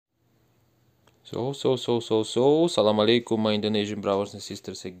Salam alaikum, my Indonesian brothers and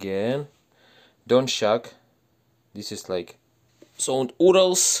sisters again. Don't shock. This is like sound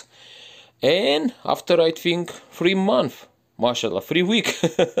Urals. And after I think 3 months, mashallah, 3 week.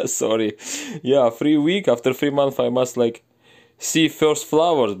 Sorry. Yeah, 3 week. After 3 months I must like see first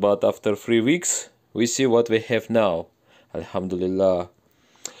flowers, but after 3 weeks we see what we have now. Alhamdulillah.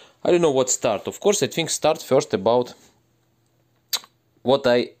 I don't know what start. Of course I think start first about what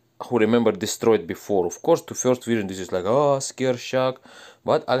I who remember destroyed before. Of course, to first vision this is like scare, shock,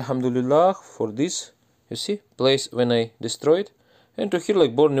 but alhamdulillah for this, you see, place when I destroyed, and to here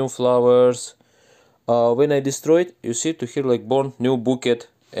like born new flowers. When I destroyed, you see, to here like born new bouquet,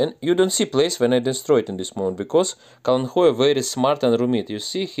 and you don't see place when I destroyed in this moment because Kalanhoe very smart and rumit. You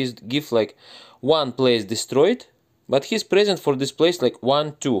see, he's give like one place destroyed, but he's present for this place like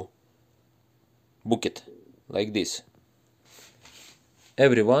 1, 2 bouquet like this.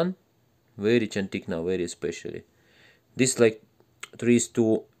 Everyone very chantik now, very especially. This like trees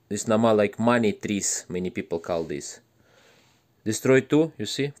too, this nama like money trees, many people call this. Destroy too, you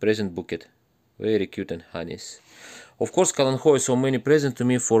see, present bouquet. Very cute and honeys. Of course, Kalanhoe so many present to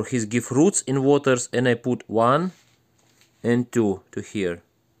me for his give roots in waters, and I put 1 and 2 to here.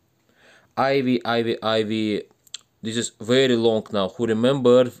 Ivy. This is very long now. Who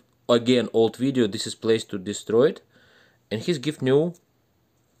remember again old video? This is place to destroy it, and he's give new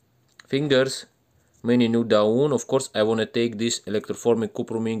fingers, many new daun. Of course, I wanna take this electroforming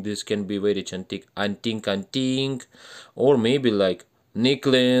cupruming. This can be very chantik, anting, or maybe like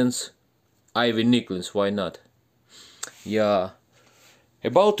nicklins, ivy nicklins. Why not? Yeah.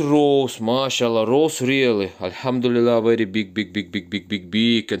 About rose, mashallah, rose really, alhamdulillah, very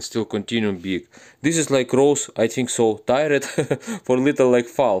big, and still continue big. This is like rose. I think so tired for little like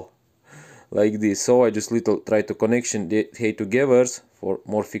fall, like this. So I just little try to connection the hey together for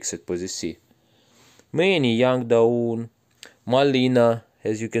more fixed position. Many young daun, malina,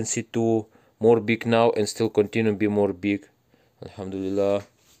 as you can see too, more big now and still continue be more big. Alhamdulillah.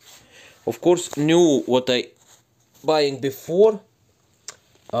 Of course, new what I buying before.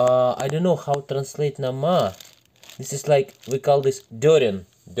 I don't know how translate nama. This is like we call this Dorin.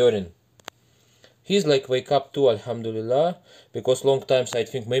 He's like wake up too, alhamdulillah, because long times I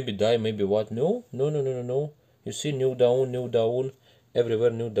think maybe die, maybe what? No. You see new daun,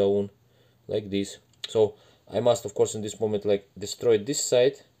 everywhere new daun, like this. So I must of course in this moment like destroy this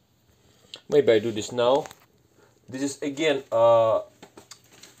side. Maybe I do this now. This is again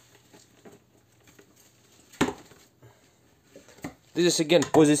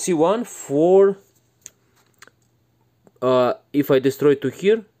position 1 for if I destroy to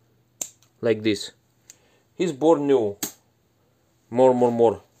here like this. He's born new. More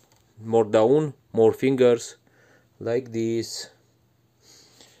down, more fingers, like this.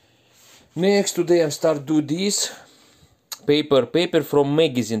 Next today I'm start do this paper from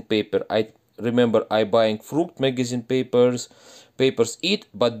magazine paper. I remember I buying fruit magazine papers eat,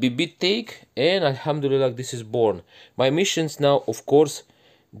 but BB take, and alhamdulillah this is born. My missions now of course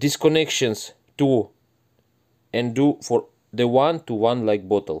disconnections to and do for the 1-to-1 like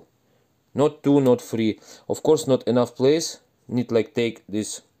bottle, not 2, not 3. Of course not enough place, need like take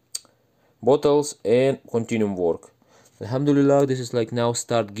these bottles and continue work. Alhamdulillah this is like now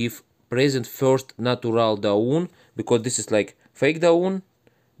start give present first natural daun, because this is like fake daun,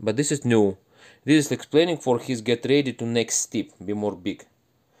 but this is new. This is explaining for his get ready to next step, be more big.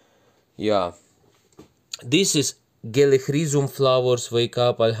 Yeah. This is gelechryzum flowers wake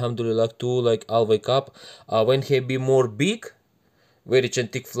up, alhamdulillah too, like all wake up. When he be more big, very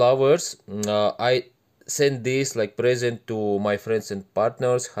chantik flowers. I send this like present to my friends and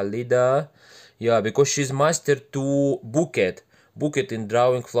partners, Halida. Yeah, because she's master to bouquet in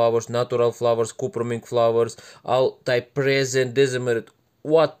drawing flowers, natural flowers, cupruming flowers, all type present, doesn't matter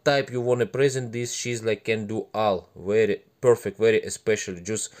what type you want to present this, she's like can do all. Very perfect, very especially.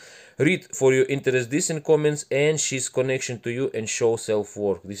 Just read for your interest this in comments, and she's connection to you and show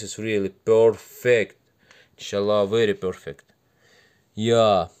self-work. This is really perfect, inshallah, very perfect.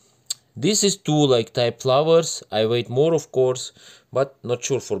 Yeah, this is two like type flowers. I wait more of course, but not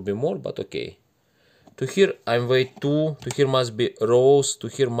sure for be more, but okay. To here I'm wait 2, to here must be rose, to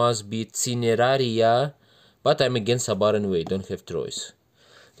here must be cineraria, but I'm again KESABARAN way, don't have choice.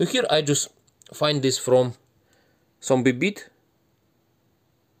 So here I just find this from some bibit,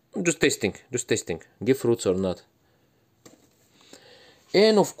 just testing, give fruits or not.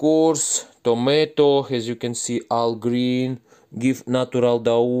 And of course tomato, as you can see, all green, give natural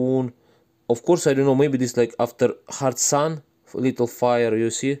daun. Of course I don't know, maybe this like after hard sun, little fire,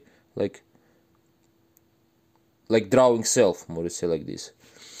 you see, like drawing self, more to say like this.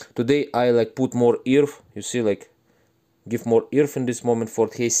 Today I like put more earth, you see, like give more earth in this moment for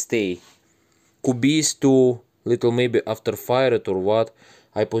his stay. Kubis too, little maybe after fire it or what.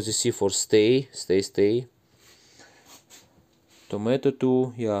 I position for stay. Tomato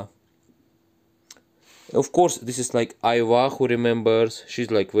too, yeah. Of course, this is like Aywa who remembers.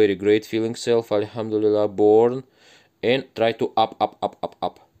 She's like very great feeling self, alhamdulillah, born. And try to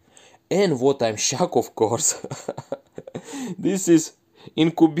up. And what I'm shocked, of course, this is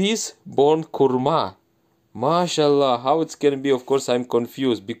in Kubis born Kurma. MashaAllah, how it can be, of course, I'm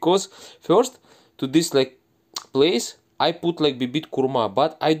confused. Because first, to this like place, I put like bibit kurma,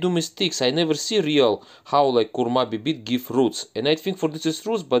 but I do mistakes. I never see real how like kurma bibit give roots. And I think for this is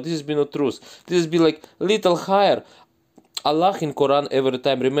roots, but this has been not roots. This has been like little higher. Allah in Quran every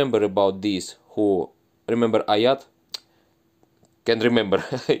time remember about this. Who remember ayat? Can remember.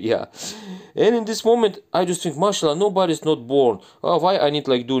 Yeah. And in this moment I just think, mashallah, nobody's not born. Why I need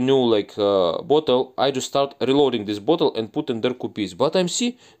like do new like bottle? I just start reloading this bottle and put in their kubis. But I'm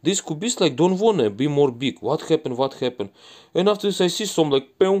see these kubis like don't wanna be more big. What happened? And after this I see some like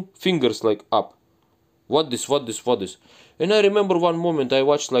fingers like up. What this? And I remember one moment I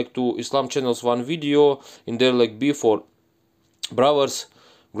watched like two Islam channels one video in there like before brothers,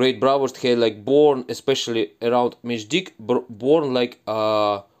 great brothers had like born, especially around Mishdik, born like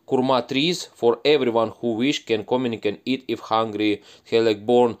kurma trees for everyone who wish can come in and can eat if hungry. Had like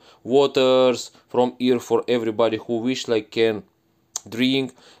born waters from here for everybody who wish like can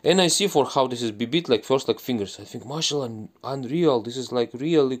drink. And I see for how this is bibit like first like fingers. I think mashallah, unreal. This is like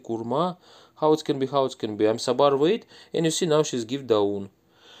really kurma. How it can be. I'm sabar wait, and you see now she's give down.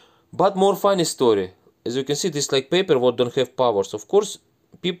 But more funny story. As you can see, this like paper what don't have powers. Of course,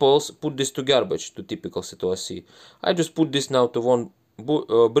 people put this to garbage, to typical situation. I just put this now to one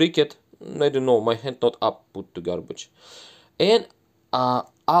briquette. I don't know, my hand not up, put to garbage. And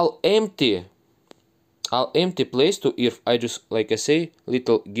I'll empty place to earth. I just, like I say,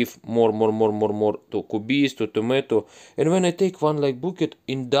 little give more to kubis, to tomato. And when I take one like bucket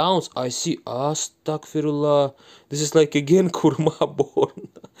in downs, I see, astaghfirullah, this is like again kurma born.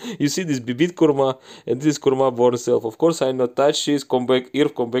 You see this bibit kurma and this kurma born self. Of course I not touch she's, come back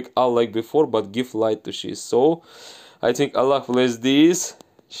earth, come back all like before, but give light to she's. So I think Allah bless this,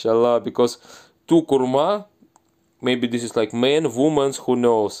 inshallah, because two kurma, maybe this is like man, woman's, who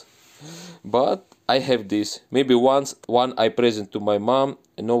knows. But I have this. Maybe one I present to my mom,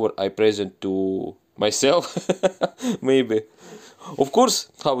 another I present to myself. Maybe. Of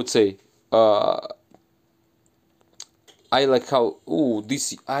course, how would say, I like how,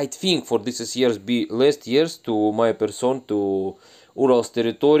 this, I think for this years be last years to my person to Ural's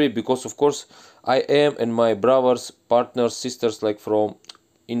territory, because of course I am and my brothers, partners, sisters like from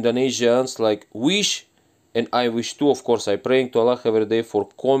Indonesians like wish, and I wish too, of course I praying to Allah every day for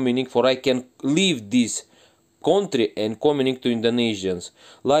coming, for I can leave this country and coming to Indonesians.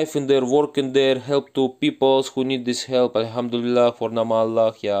 Life in there, work in there, help to peoples who need this help, alhamdulillah, for nama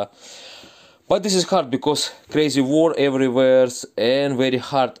Allah, yeah. But this is hard because crazy war everywhere and very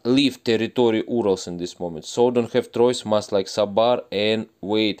hard leave territory Urals in this moment. So don't have choice, must like sabar and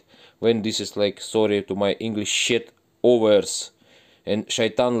wait when this is like, sorry to my English, shit overs. And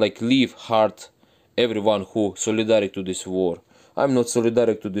shaitan like leave hard everyone who solidaric to this war. I'm not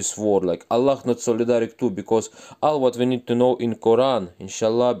solidaric to this war, like Allah not solidaric too, because all what we need to know in Quran,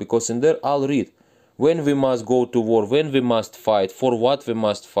 inshallah, because in there I'll read when we must go to war, when we must fight, for what we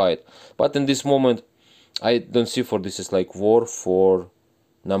must fight. But in this moment I don't see for this is like war for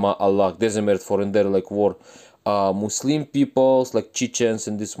nama Allah, doesn't matter for in there like war Muslim peoples like Chechens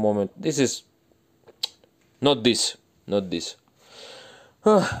in this moment. This is not this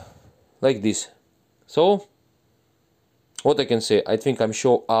like this. So what I can say, I think I'm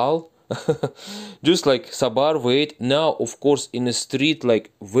sure all just like sabar wait. Now of course in the street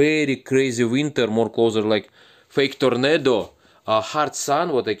like very crazy winter, more closer like fake tornado, hard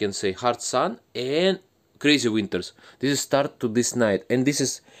sun, what I can say, hard sun and crazy winters. This is start to this night and this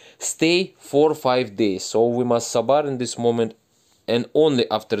is stay 4 or 5 days. So we must sabar in this moment, and only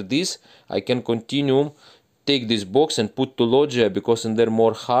after this I can continue take this box and put to loggia, because in there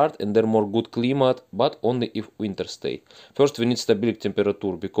more hard and there more good climate, but only if winter stay. First we need stability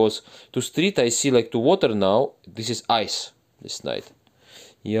temperature, because to street I see like to water now, this is ice this night.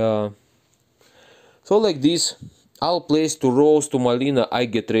 Yeah. So like this, all place to rose to malina I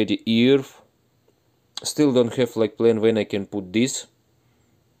get ready here. Still don't have like plan when I can put this.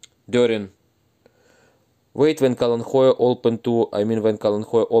 During wait when Kalanchoe open to, I mean when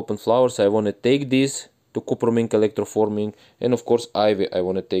Kalanchoe open flowers, I wanna take this to cupromink electroforming, and of course ivy I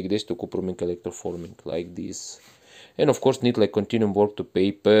want to take this to cupromink electroforming like this. And of course need like continuum work to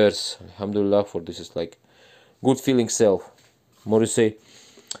papers. Alhamdulillah, for this is like good feeling self. More say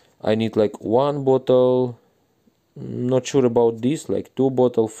I need like 1 bottle, not sure about this, like 2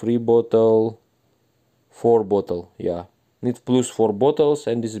 bottle, 3 bottle, 4 bottle, yeah, need plus 4 bottles,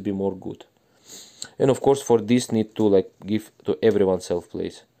 and this will be more good. And of course for this need to like give to everyone self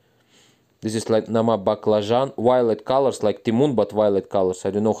place. This is like nama baklajan, violet colors like timun, but violet colors.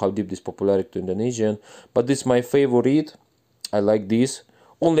 I don't know how deep this popularity to Indonesian, but this is my favorite. I like this.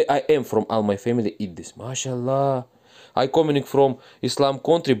 Only I am from all my family eat this. MashaAllah. I coming from Islam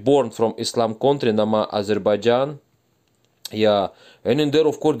country, born from Islam country, nama Azerbaijan. Yeah, and in there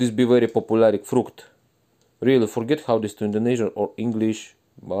of course this be very popular fruit. Really forget how this to Indonesian or English,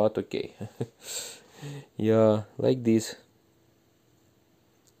 but okay. Yeah, like this.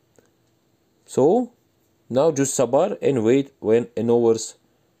 So now just sabar and wait when an hour's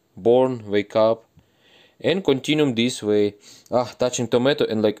born, wake up, and continue this way. Touching tomato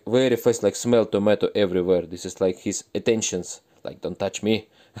and like very fast, like smell tomato everywhere. This is like his attentions, like don't touch me.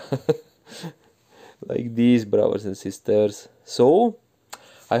 Like these, brothers and sisters. So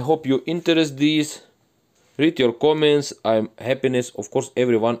I hope you interest this. Read your comments. I'm happiness, of course,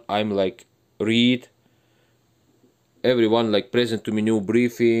 everyone I'm like read, everyone like present to me new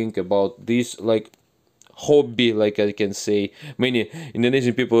briefing about this like hobby, like I can say. Many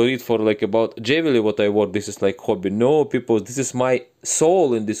Indonesian people read for like about Javeli what I work. This is like hobby. No, people, this is my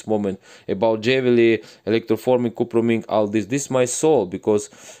soul in this moment. About Javeli, electroforming, cuproming, all this. This is my soul, because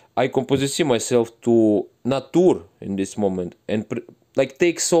I composition myself to nature in this moment, and like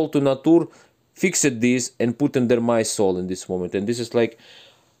take soul to nature, fix it this and put under my soul in this moment. And this is like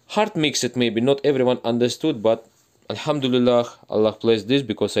hard mixed, maybe not everyone understood, but Alhamdulillah, Allah bless this,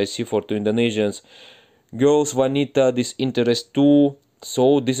 because I see for two Indonesians, girls, Vanita, this interest too.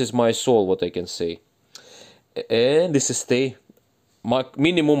 So this is my soul, what I can say. And this is stay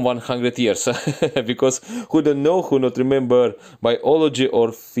minimum 100 years. Because who don't know, who not remember biology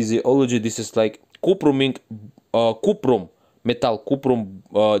or physiology, this is like cupruming, cuprum, metal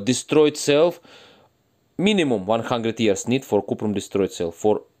cuprum destroyed self. Minimum 100 years need for cuprum destroyed self.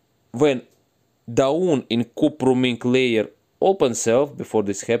 For when down in cupruming layer open self, before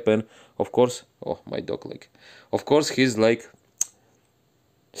this happen, of course, oh my dog, like, of course he's like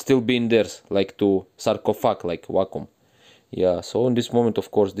still being there, like to sarcophag, like vacuum. Yeah, so in this moment,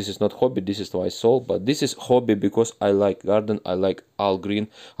 of course, this is not hobby, this is my soul, but this is hobby because I like garden, I like all green,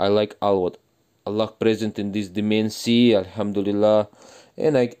 I like all what Allah present in this dimension, Alhamdulillah,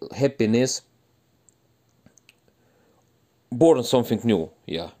 and I happiness, born something new,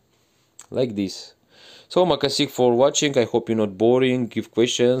 yeah, like this. So makasih for watching. I hope you're not boring. Give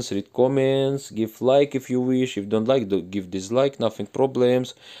questions, read comments, give like if you wish. If don't like, give dislike, nothing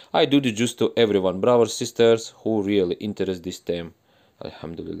problems. I do this just to everyone, brothers, sisters, who really interest this theme.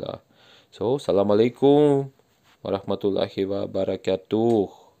 Alhamdulillah. So, Assalamualaikum warahmatullahi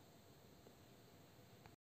wabarakatuh.